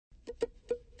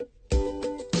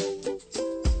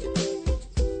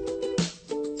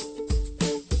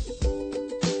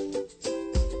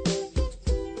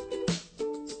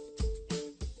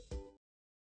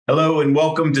Hello and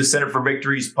welcome to Center for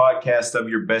Victory's podcast of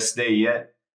Your Best Day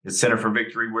Yet. At Center for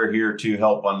Victory, we're here to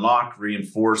help unlock,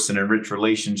 reinforce, and enrich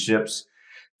relationships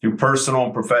through personal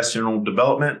and professional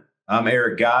development. I'm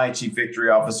Eric Guy, Chief Victory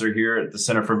Officer here at the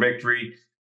Center for Victory.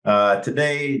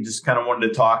 Today, just kind of wanted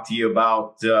to talk to you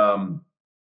about a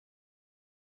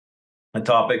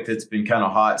topic that's been kind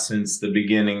of hot since the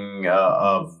beginning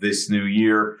of this new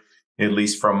year, at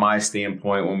least from my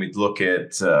standpoint, when we look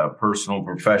at personal and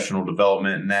professional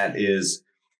development, and that is,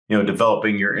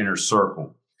 developing your inner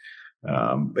circle.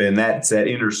 And that's that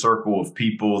inner circle of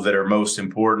people that are most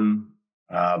important.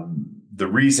 The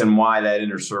reason why that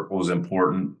inner circle is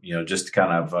important, just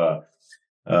kind of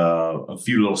a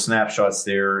few little snapshots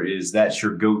there, is that's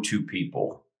your go-to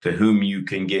people to whom you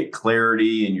can get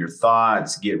clarity in your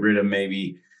thoughts, get rid of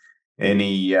maybe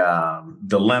any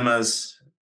dilemmas,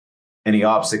 any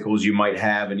obstacles you might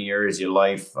have in the areas of your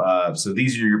life. So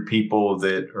these are your people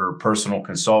that are personal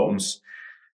consultants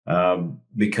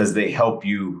because they help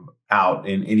you out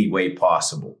in any way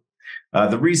possible.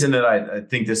 The reason that I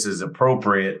think this is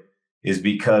appropriate is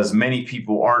because many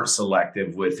people aren't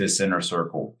selective with this inner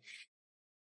circle.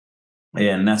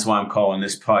 And that's why I'm calling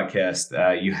this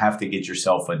podcast, You Have to Get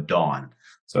Yourself a Dawn.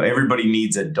 So everybody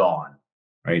needs a dawn,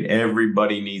 right?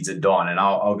 Everybody needs a dawn. And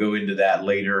I'll go into that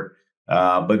later.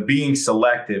 But being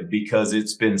selective, because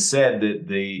it's been said that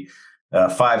the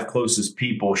 5 closest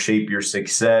people shape your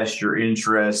success, your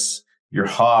interests, your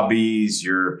hobbies,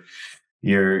 your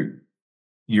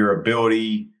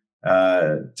ability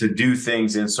to do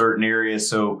things in certain areas.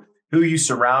 So who you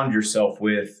surround yourself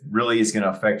with really is going to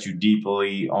affect you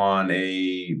deeply on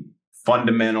a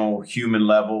fundamental human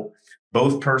level,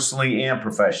 both personally and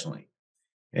professionally.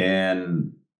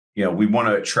 And, we want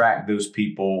to attract those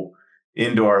people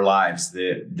into our lives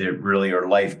that really are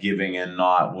life-giving and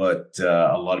not what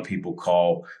a lot of people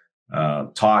call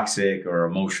toxic or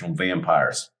emotional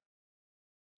vampires.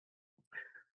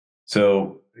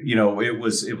 So, it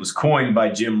was coined by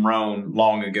Jim Rohn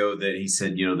long ago that he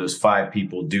said, those 5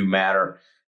 people do matter.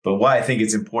 But why I think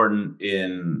it's important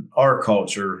in our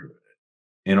culture,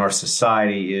 in our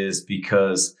society, is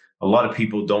because a lot of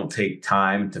people don't take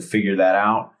time to figure that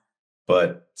out.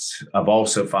 But I've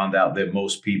also found out that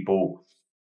most people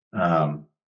are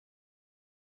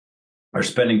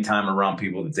spending time around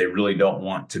people that they really don't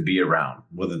want to be around,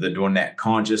 whether they're doing that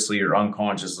consciously or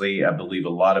unconsciously. I believe a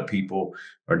lot of people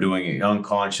are doing it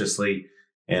unconsciously.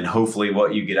 And hopefully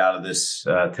what you get out of this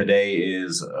today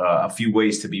is a few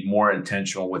ways to be more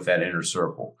intentional with that inner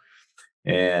circle.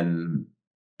 And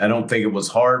I don't think it was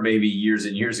hard maybe years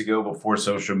and years ago before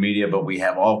social media, but we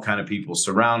have all kind of people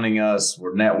surrounding us.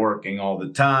 We're networking all the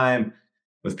time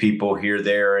with people here,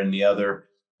 there, and the other.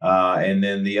 And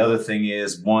then the other thing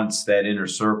is, once that inner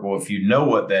circle, if you know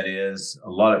what that is,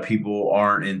 a lot of people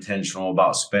aren't intentional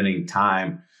about spending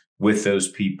time with those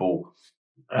people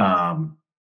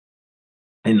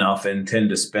enough, and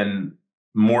tend to spend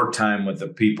more time with the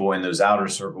people in those outer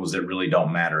circles that really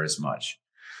don't matter as much.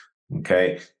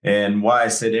 Okay. And why I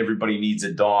said everybody needs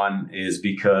a dawn is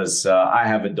because I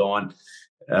have a dawn,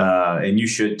 and you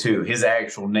should too. His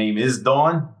actual name is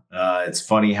Dawn. It's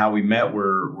funny how we met.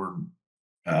 We're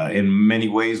in many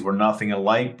ways, we're nothing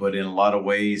alike, but in a lot of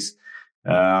ways,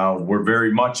 we're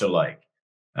very much alike.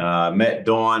 Met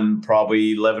Dawn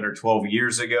probably 11 or 12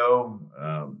 years ago.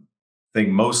 I think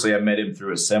mostly I met him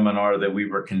through a seminar that we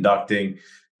were conducting,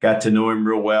 got to know him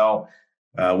real well.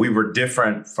 We were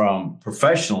different from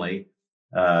professionally.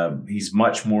 He's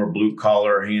much more blue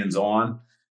collar, hands-on,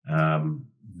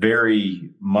 very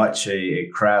much a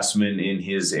craftsman in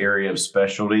his area of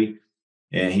specialty.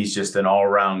 And he's just an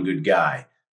all-around good guy.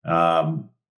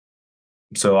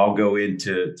 So I'll go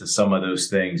into some of those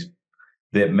things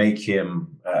that make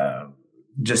him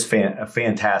just a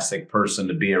fantastic person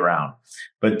to be around.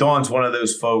 But Dawn's one of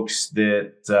those folks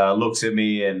that looks at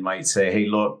me and might say, hey,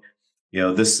 look,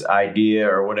 this idea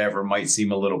or whatever might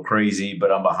seem a little crazy,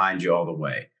 but I'm behind you all the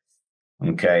way.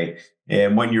 Okay.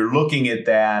 And when you're looking at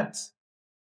that,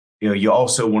 you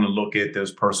also want to look at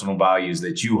those personal values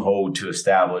that you hold to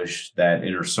establish that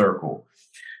inner circle.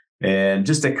 And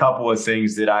just a couple of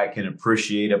things that I can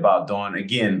appreciate about Dawn.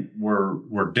 Again,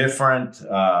 we're different.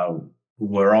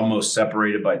 We're almost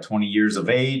separated by 20 years of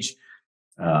age.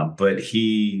 But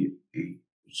he's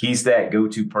that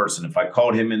go-to person. If I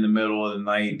called him in the middle of the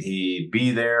night, he'd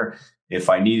be there. If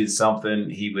I needed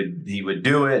something, he would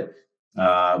do it.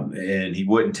 And he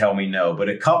wouldn't tell me no. But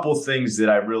a couple things that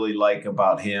I really like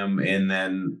about him, and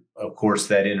then of course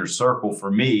that inner circle for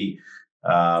me,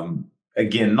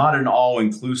 again, not an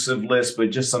all-inclusive list,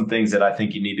 but just some things that I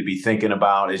think you need to be thinking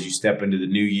about as you step into the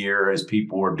new year, as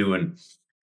people are doing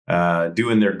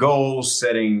doing their goals,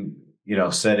 setting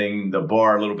the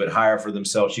bar a little bit higher for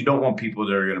themselves. You don't want people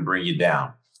that are going to bring you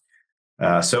down.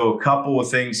 So a couple of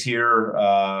things here,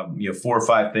 4 or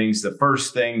 5 things. The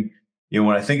first thing,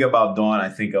 when I think about Dawn, I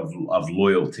think of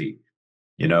loyalty.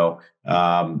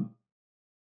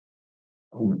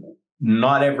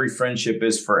 Not every friendship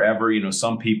is forever.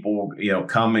 Some people,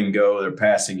 come and go. They're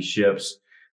passing ships.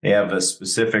 They have a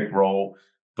specific role.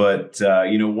 But,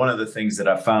 one of the things that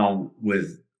I found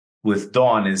with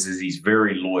Dawn is he's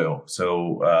very loyal.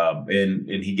 So,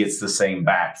 and he gets the same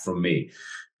back from me.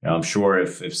 I'm sure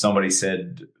if somebody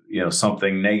said,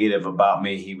 something negative about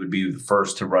me, he would be the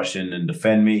first to rush in and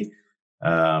defend me.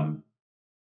 And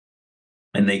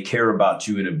they care about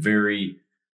you in a very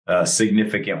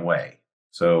significant way.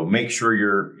 So make sure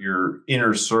your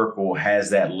inner circle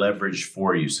has that leverage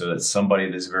for you. So that's somebody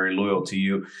that's very loyal to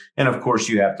you. And of course,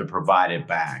 you have to provide it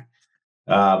back.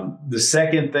 The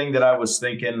second thing that I was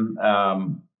thinking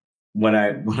when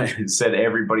I said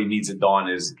everybody needs a Dawn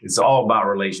is it's all about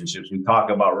relationships. We talk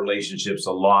about relationships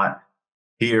a lot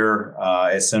here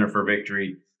at Center for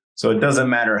Victory. So it doesn't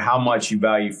matter how much you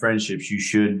value friendships, you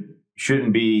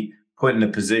shouldn't be put in a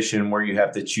position where you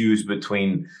have to choose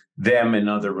between them and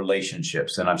other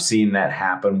relationships. And I've seen that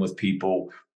happen with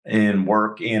people in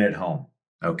work and at home.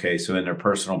 Okay, so in their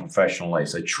personal and professional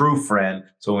lives. A true friend,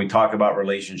 so when we talk about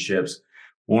relationships,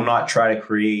 will not try to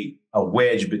create a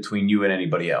wedge between you and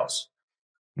anybody else.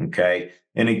 Okay,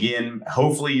 and again,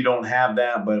 hopefully you don't have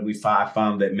that, but I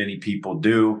found that many people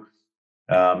do.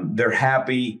 They're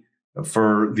happy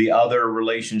for the other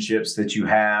relationships that you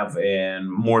have, and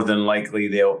more than likely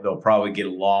they'll probably get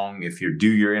along. If you do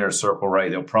your inner circle right,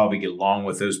 they'll probably get along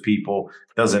with those people.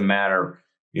 Doesn't matter,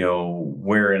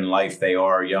 where in life they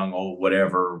are, young, old,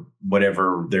 whatever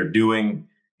they're doing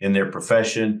in their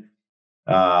profession.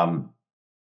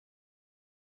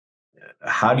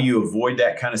 How do you avoid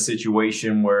that kind of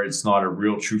situation where it's not a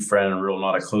real true friend,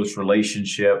 not a close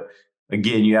relationship?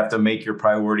 Again, you have to make your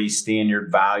priorities, standard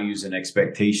values, and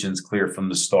expectations clear from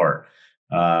the start.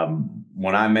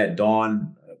 When I met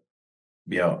Dawn,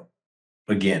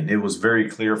 again, it was very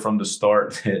clear from the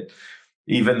start that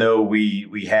even though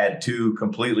we had 2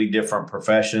 completely different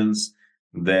professions,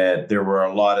 that there were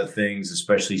a lot of things,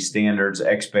 especially standards,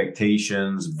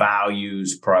 expectations,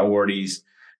 values, priorities,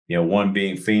 one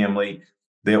being family,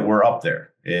 that were up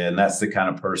there. And that's the kind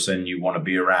of person you want to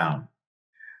be around.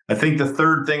 I think the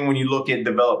third thing when you look at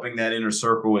developing that inner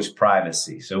circle is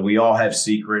privacy. So we all have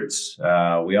secrets. We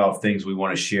all have things we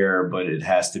want to share, but it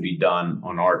has to be done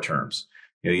on our terms.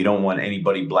 You don't want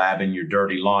anybody blabbing your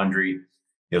dirty laundry.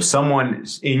 Someone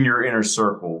in your inner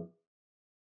circle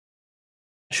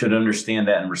should understand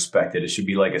that and respect it. It should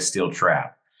be like a steel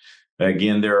trap.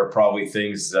 Again, there are probably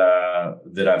things that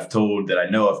I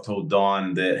know I've told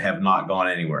Dawn that have not gone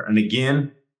anywhere. And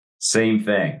again, same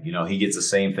thing. He gets the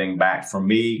same thing back from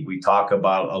me. We talk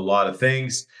about a lot of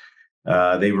things.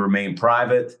 They remain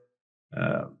private.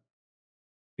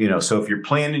 So if you're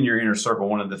planning your inner circle,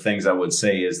 one of the things I would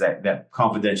say is that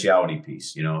confidentiality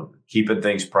piece, keeping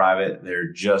things private.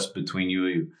 They're just between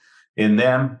you and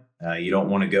them. You don't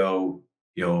want to go,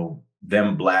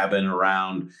 them blabbing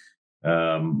around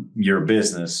your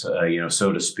business,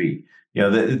 so to speak.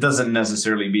 It doesn't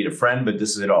necessarily be a friend, but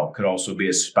this is it all. Could also be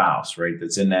a spouse, right?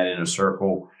 That's in that inner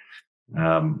circle.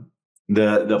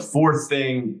 The fourth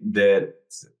thing that,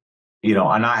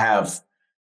 and I have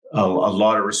a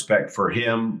lot of respect for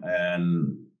him,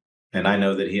 and I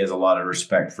know that he has a lot of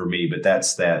respect for me, but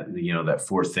that's that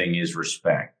fourth thing is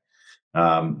respect.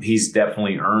 He's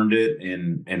definitely earned it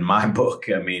in my book.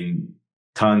 I mean,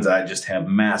 tons. I just have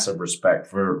massive respect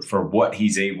for what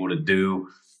he's able to do,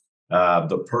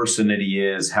 the person that he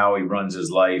is, how he runs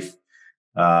his life.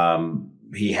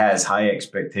 He has high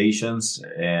expectations,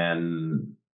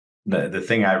 and the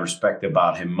thing I respect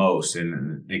about him most,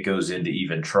 and it goes into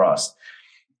even trust,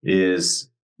 is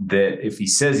that if he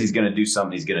says he's going to do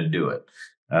something, he's going to do it,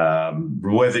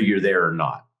 whether you're there or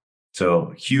not.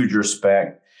 So huge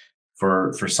respect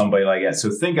for somebody like that. So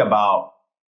think about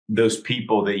those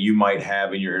people that you might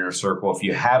have in your inner circle. If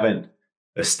you haven't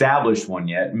established one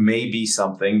yet, maybe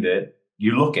something that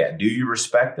you look at. Do you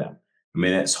respect them? I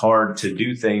mean, it's hard to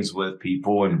do things with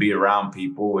people and be around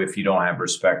people if you don't have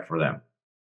respect for them.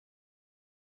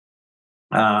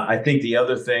 I think the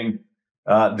other thing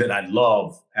that I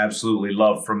absolutely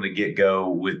love from the get-go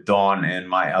with Dawn and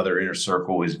my other inner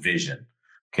circle is vision.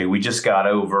 Okay, we just got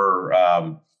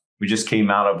over, we just came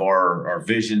out of our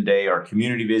Vision Day, our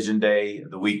Community Vision Day.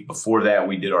 The week before that,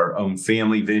 we did our own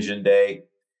Family Vision Day.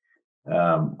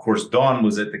 Of course, Dawn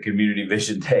was at the Community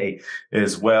Vision Day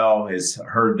as well, has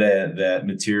heard that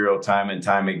material time and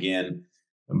time again.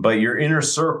 but your inner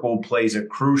circle plays a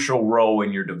crucial role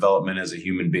in your development as a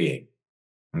human being.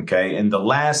 Okay. And the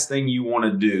last thing you want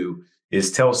to do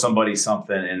is tell somebody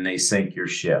something and they sink your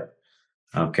ship.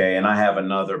 Okay. And I have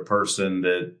another person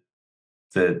that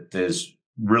is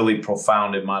really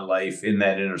profound in my life in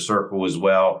that inner circle as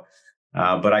well.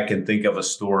 But I can think of a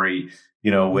story,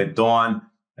 with Dawn,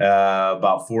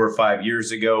 about 4 or 5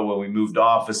 years ago when we moved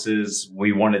offices.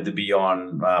 We wanted to be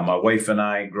on, my wife and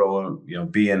I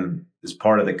being as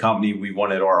part of the company, we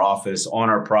wanted our office on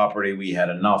our property. We had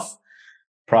enough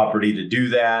property to do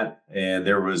that. And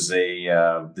there was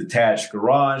a detached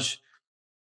garage.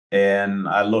 And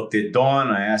I looked at Dawn,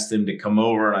 I asked him to come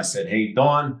over and I said, "Hey,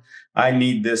 Dawn, I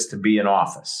need this to be an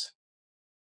office."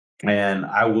 And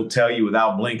I will tell you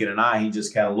without blinking an eye, he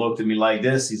just kind of looked at me like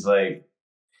this. He's like,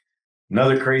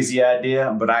 "Another crazy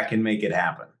idea, but I can make it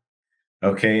happen."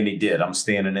 Okay. And he did. I'm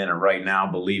standing in it right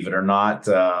now, believe it or not.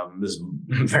 This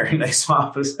very nice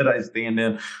office that I stand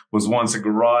in was once a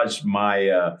garage. My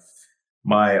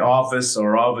office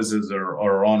or offices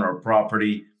are on our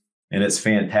property. And it's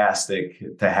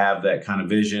fantastic to have that kind of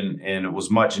vision. And it was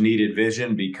much needed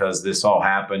vision because this all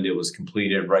happened. It was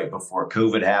completed right before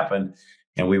COVID happened.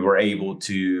 And we were able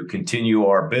to continue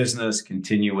our business,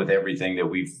 continue with everything that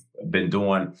we've been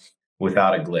doing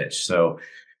without a glitch. So,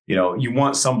 you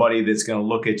want somebody that's going to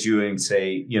look at you and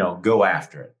say, go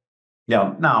after it.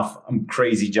 Now, if I'm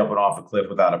crazy jumping off a cliff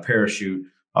without a parachute,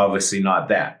 obviously not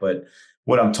that. But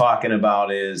what I'm talking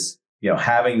about is,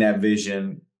 having that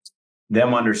vision,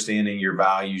 them understanding your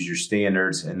values, your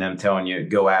standards, and them telling you,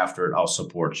 go after it, I'll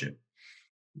support you.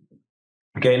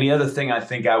 Okay. And the other thing I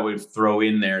think I would throw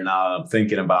in there now that I'm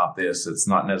thinking about this, it's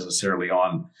not necessarily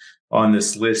on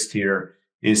this list here,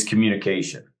 is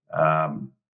communication.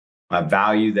 I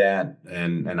value that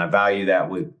and I value that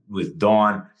with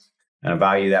Dawn, and I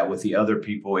value that with the other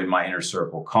people in my inner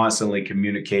circle, constantly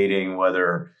communicating,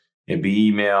 whether it be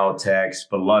email, text,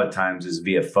 but a lot of times it's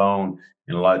via phone.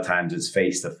 And a lot of times it's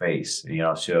face to face,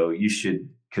 so you should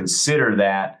consider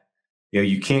that,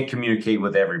 you can't communicate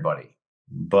with everybody,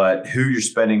 but who you're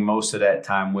spending most of that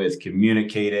time with,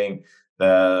 communicating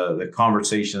the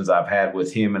conversations I've had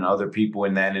with him and other people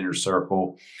in that inner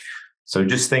circle. So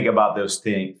just think about those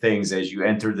things as you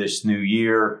enter this new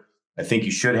year. I think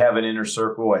you should have an inner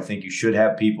circle. I think you should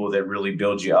have people that really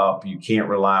build you up. You can't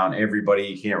rely on everybody.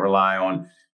 You can't rely on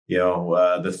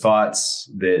the thoughts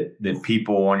that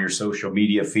people on your social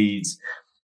media feeds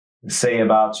say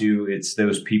about you. It's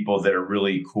those people that are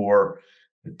really core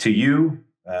to you,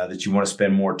 that you want to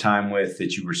spend more time with,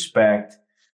 that you respect,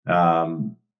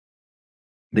 that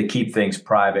keep things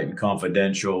private and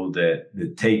confidential,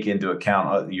 that take into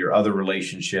account your other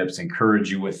relationships, encourage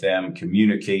you with them,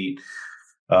 communicate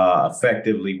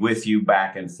effectively with you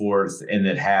back and forth, and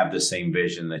that have the same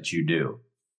vision that you do.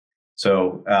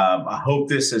 So I hope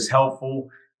this is helpful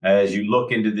as you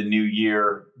look into the new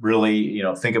year. Really,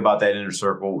 think about that inner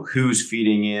circle, who's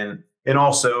feeding in, and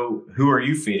also who are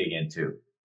you feeding into?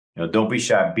 Don't be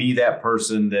shy. Be that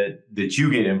person that you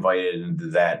get invited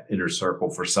into that inner circle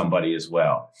for somebody as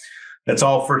well. That's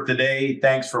all for today.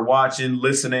 Thanks for watching,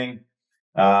 listening.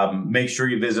 Make sure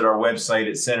you visit our website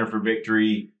at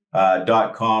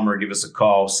centerforvictory.com or give us a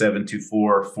call,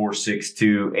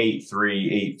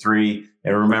 724-462-8383.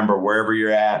 And remember, wherever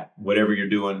you're at, whatever you're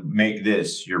doing, make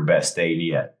this your best day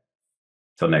yet.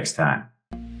 Till next time.